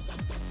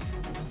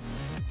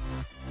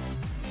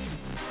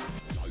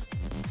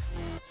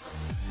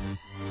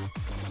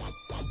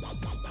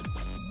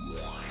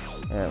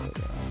 There we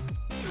go.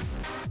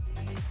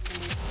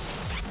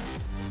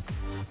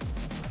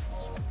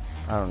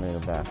 I don't need a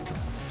backpack.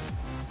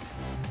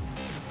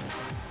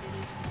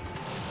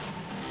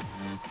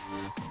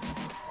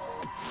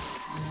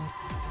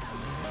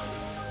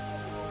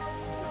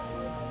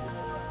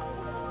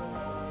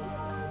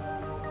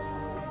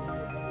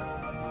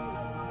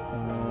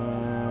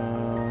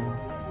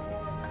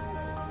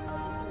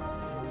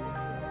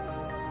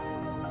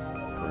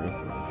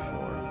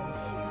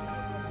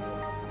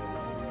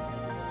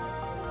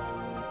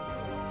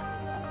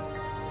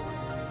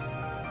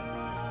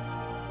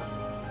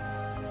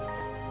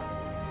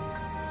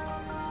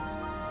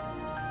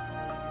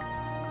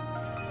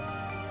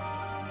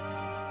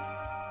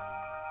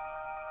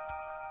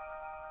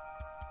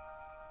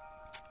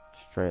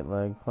 Straight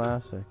leg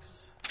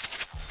classics.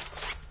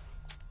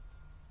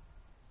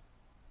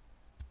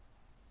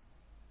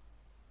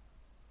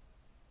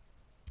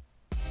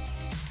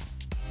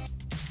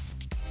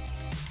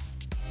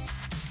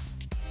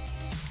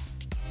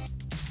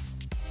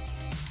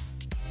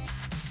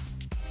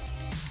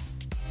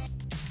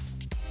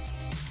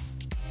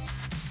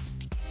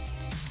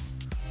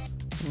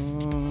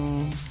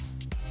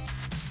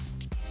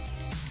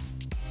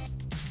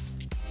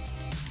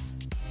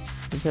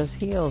 Because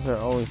heals are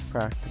always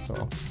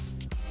practical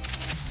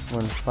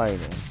when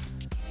fighting.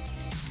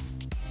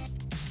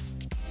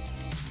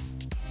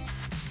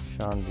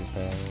 Sean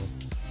Dupez.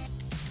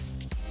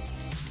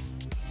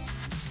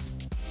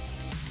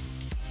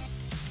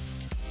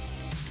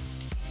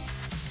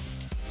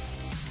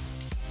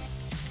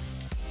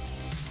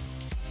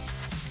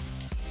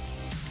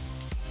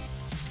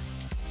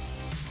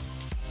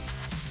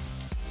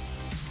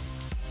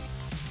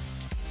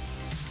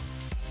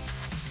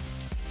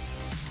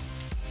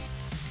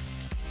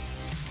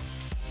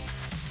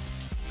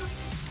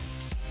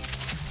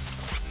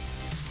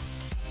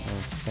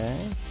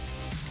 Okay.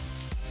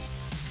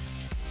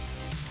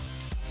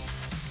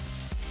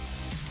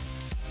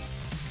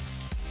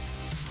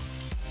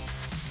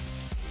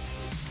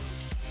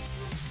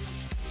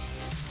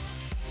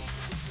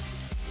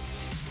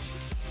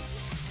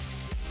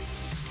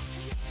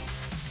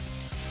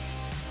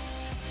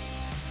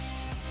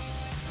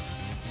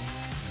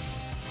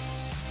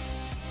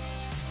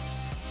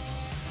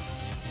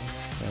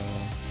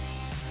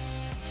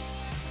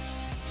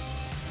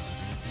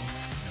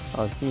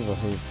 Oh, Diva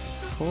Hoops,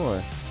 of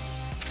course.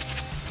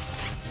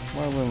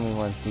 Why wouldn't we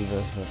want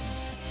Diva Hoops?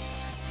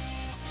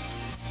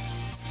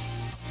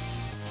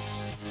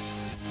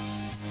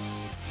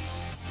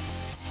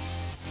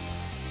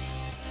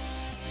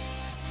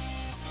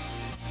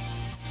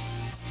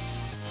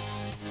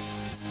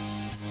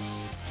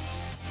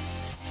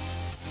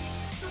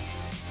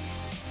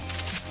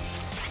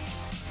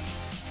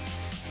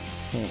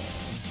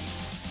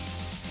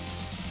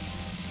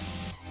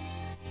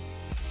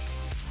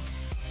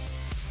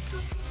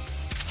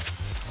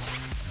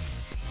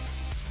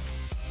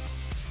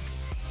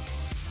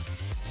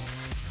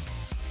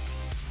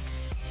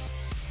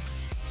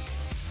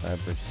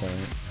 Cyber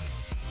Saint.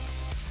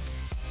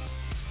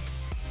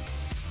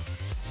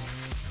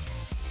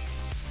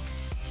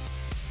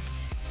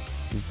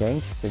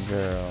 Gangsta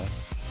Girl.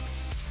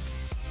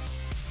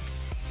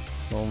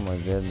 Oh my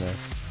goodness.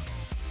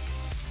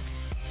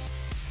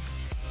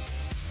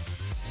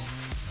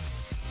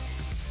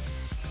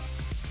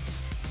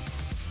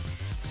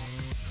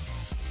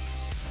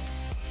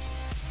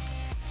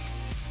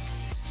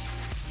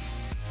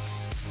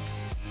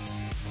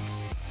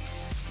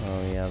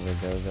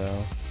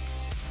 go-go.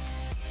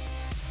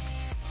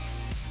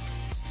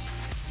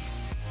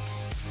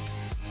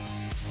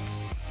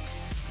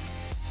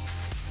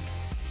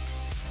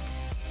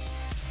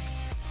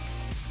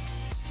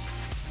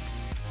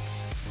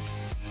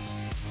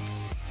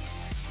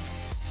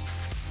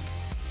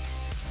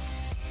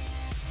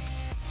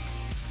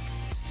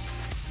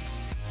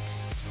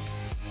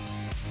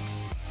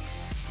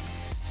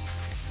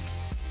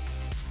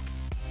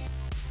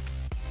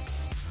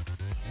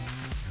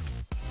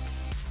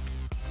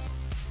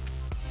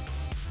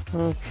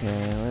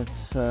 Okay,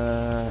 let's,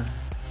 I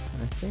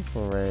think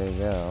we're ready to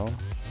go.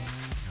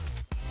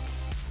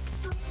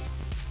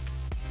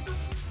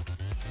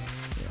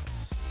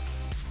 Yes.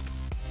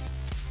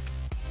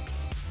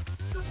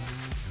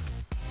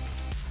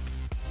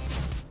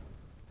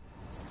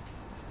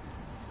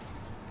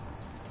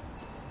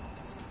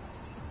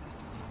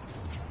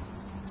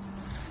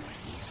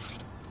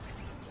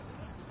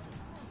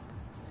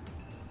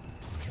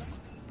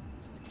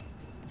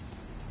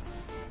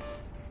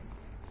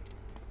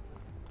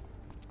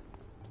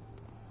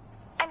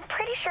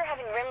 Sure,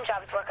 having rim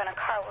jobs work on a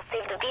car will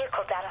save the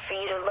vehicle data for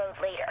you to load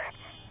later.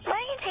 Why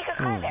don't you take a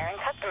car there and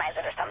customize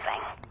it or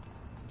something?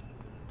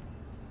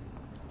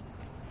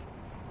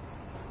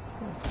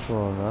 That's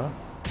cool enough.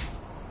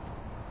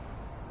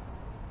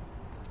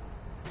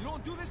 You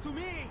don't do this to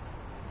me!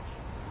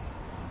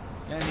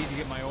 I need to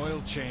get my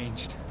oil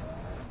changed.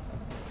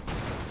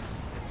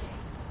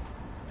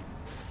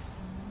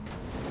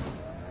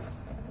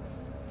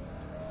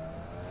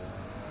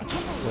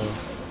 So,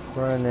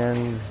 front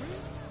end.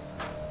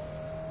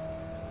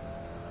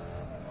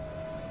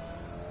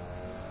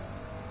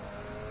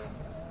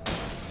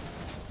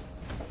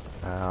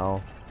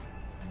 Ow.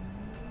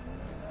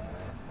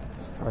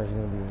 This car's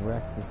gonna be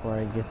wrecked before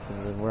I get to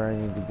where I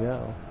need to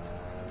go.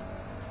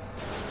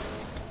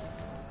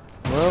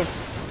 Whoop!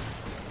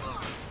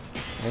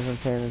 Wasn't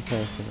paying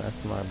attention,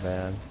 that's my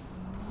bad.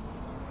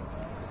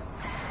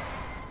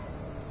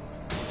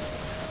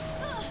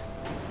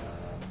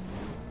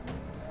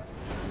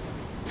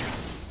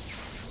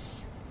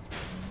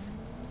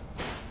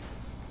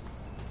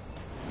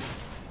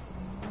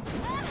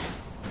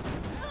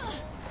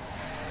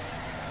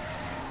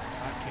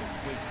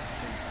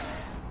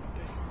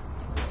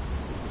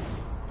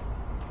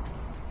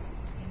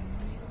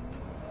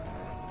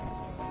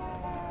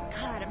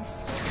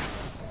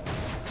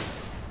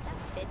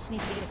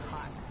 Needs to get a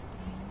car.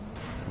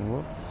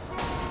 Whoops.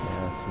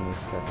 Yeah, somebody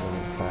stuck in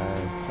the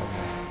tire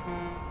somewhere.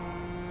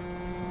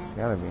 It's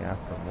gotta be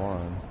after 1.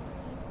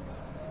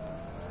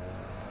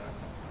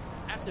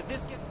 After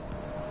this gets...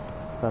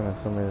 Talking to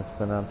somebody that's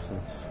been up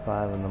since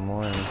 5 in the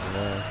morning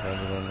today, so I'll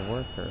be going to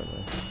work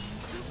early.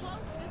 Too close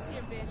for this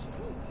here bitch.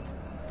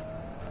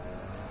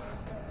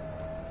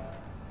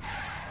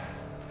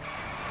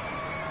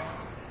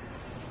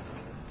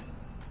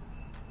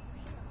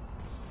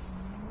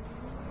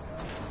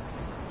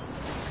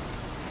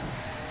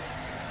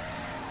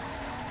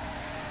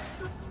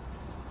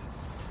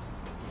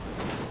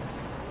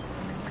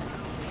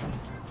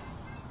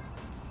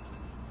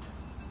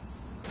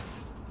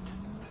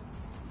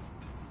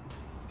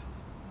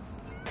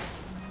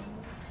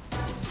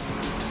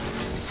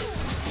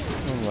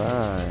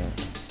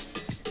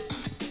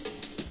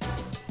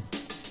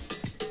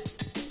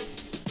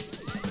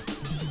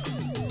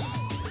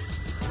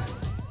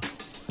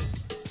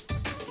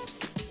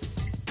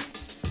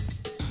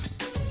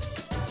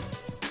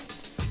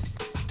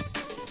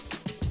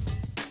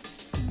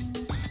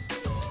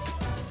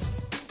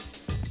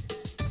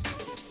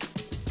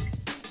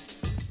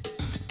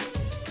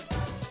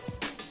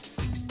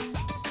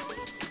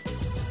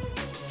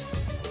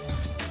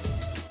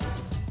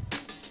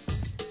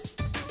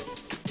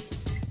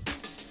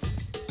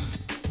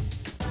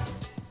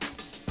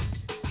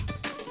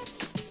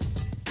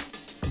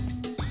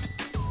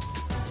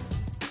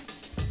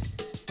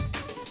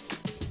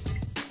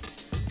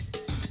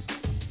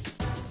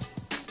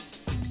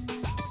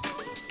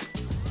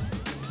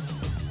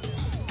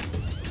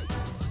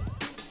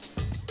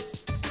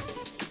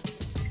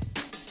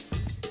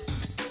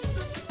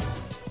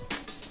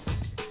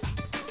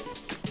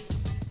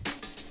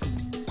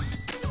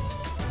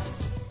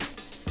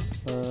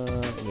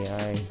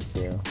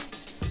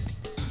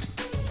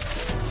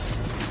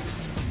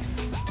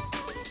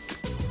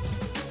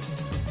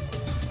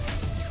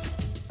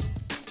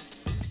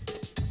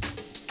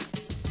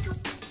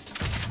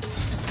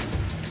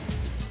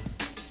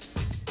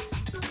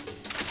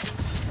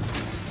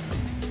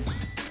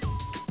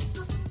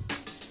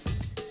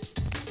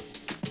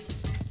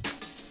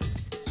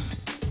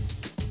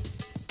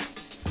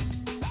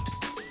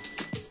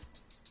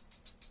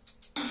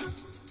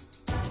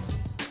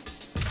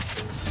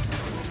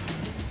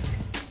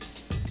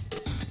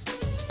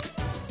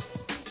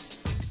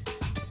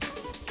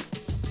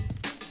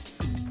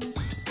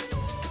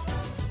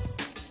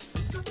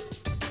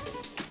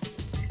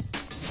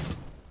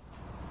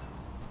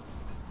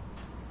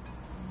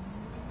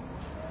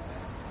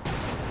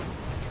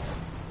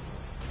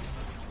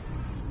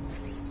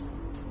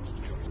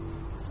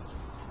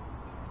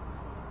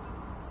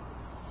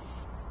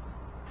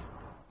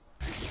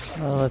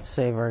 Let's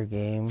save our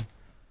game.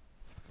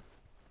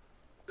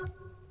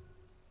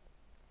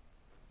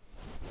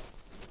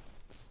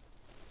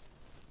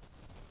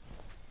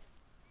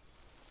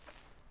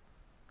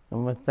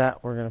 And with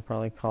that, we're going to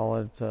probably call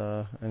it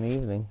an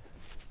evening.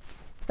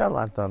 Got a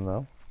lot done,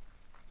 though.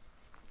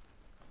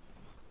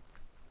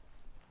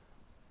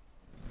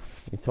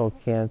 We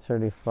told Cancer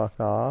to fuck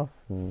off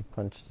and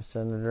punched the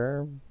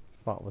senator,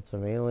 fought with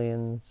some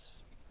aliens,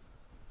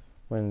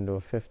 went into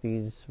a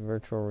 50s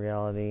virtual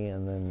reality,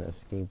 and then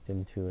escaped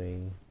into a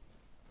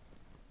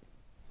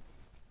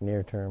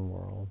near-term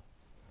world.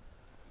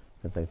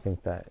 Because I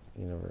think that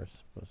universe is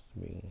supposed to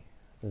be...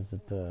 Is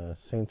it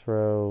Saints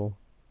Row?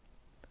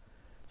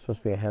 Supposed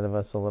to be ahead of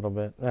us a little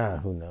bit?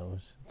 Who knows?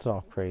 It's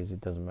all crazy,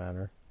 it doesn't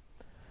matter.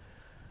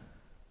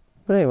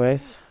 But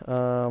anyways,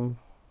 I'll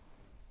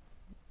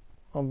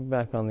be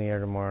back on the air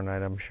tomorrow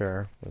night, I'm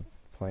sure, with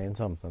playing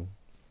something.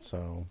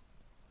 So,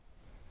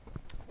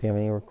 if you have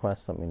any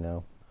requests, let me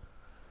know.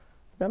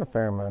 I've got a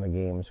fair amount of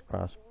games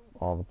across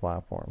all the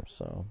platforms,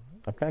 so...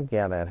 I've got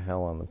Get at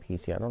Hell on the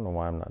PC. I don't know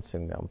why I'm not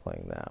sitting down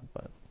playing that,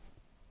 but...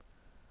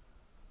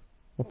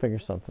 we'll figure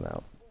something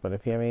out. But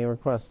if you have any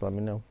requests, let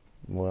me know.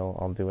 Well,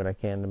 I'll do what I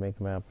can to make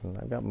them happen.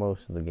 I've got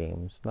most of the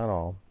games. Not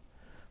all.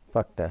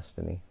 Fuck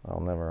Destiny.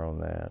 I'll never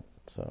own that,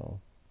 so...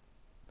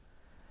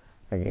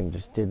 That game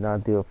just did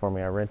not do it for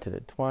me. I rented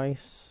it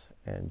twice,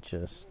 and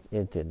just,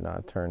 it did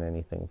not turn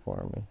anything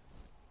for me.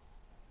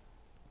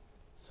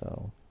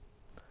 So,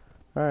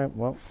 alright,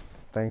 well,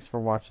 thanks for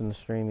watching the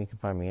stream. You can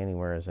find me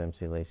anywhere as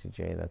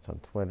mclazyj. That's on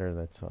Twitter,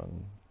 that's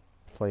on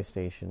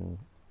PlayStation,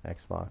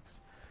 Xbox.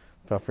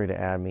 Feel free to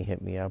add me,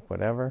 hit me up,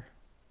 whatever.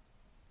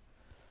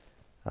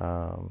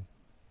 I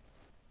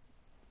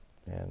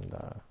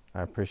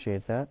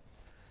appreciate that.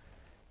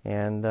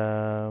 And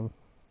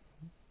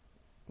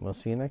we'll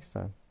see you next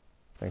time.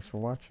 Thanks for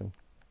watching.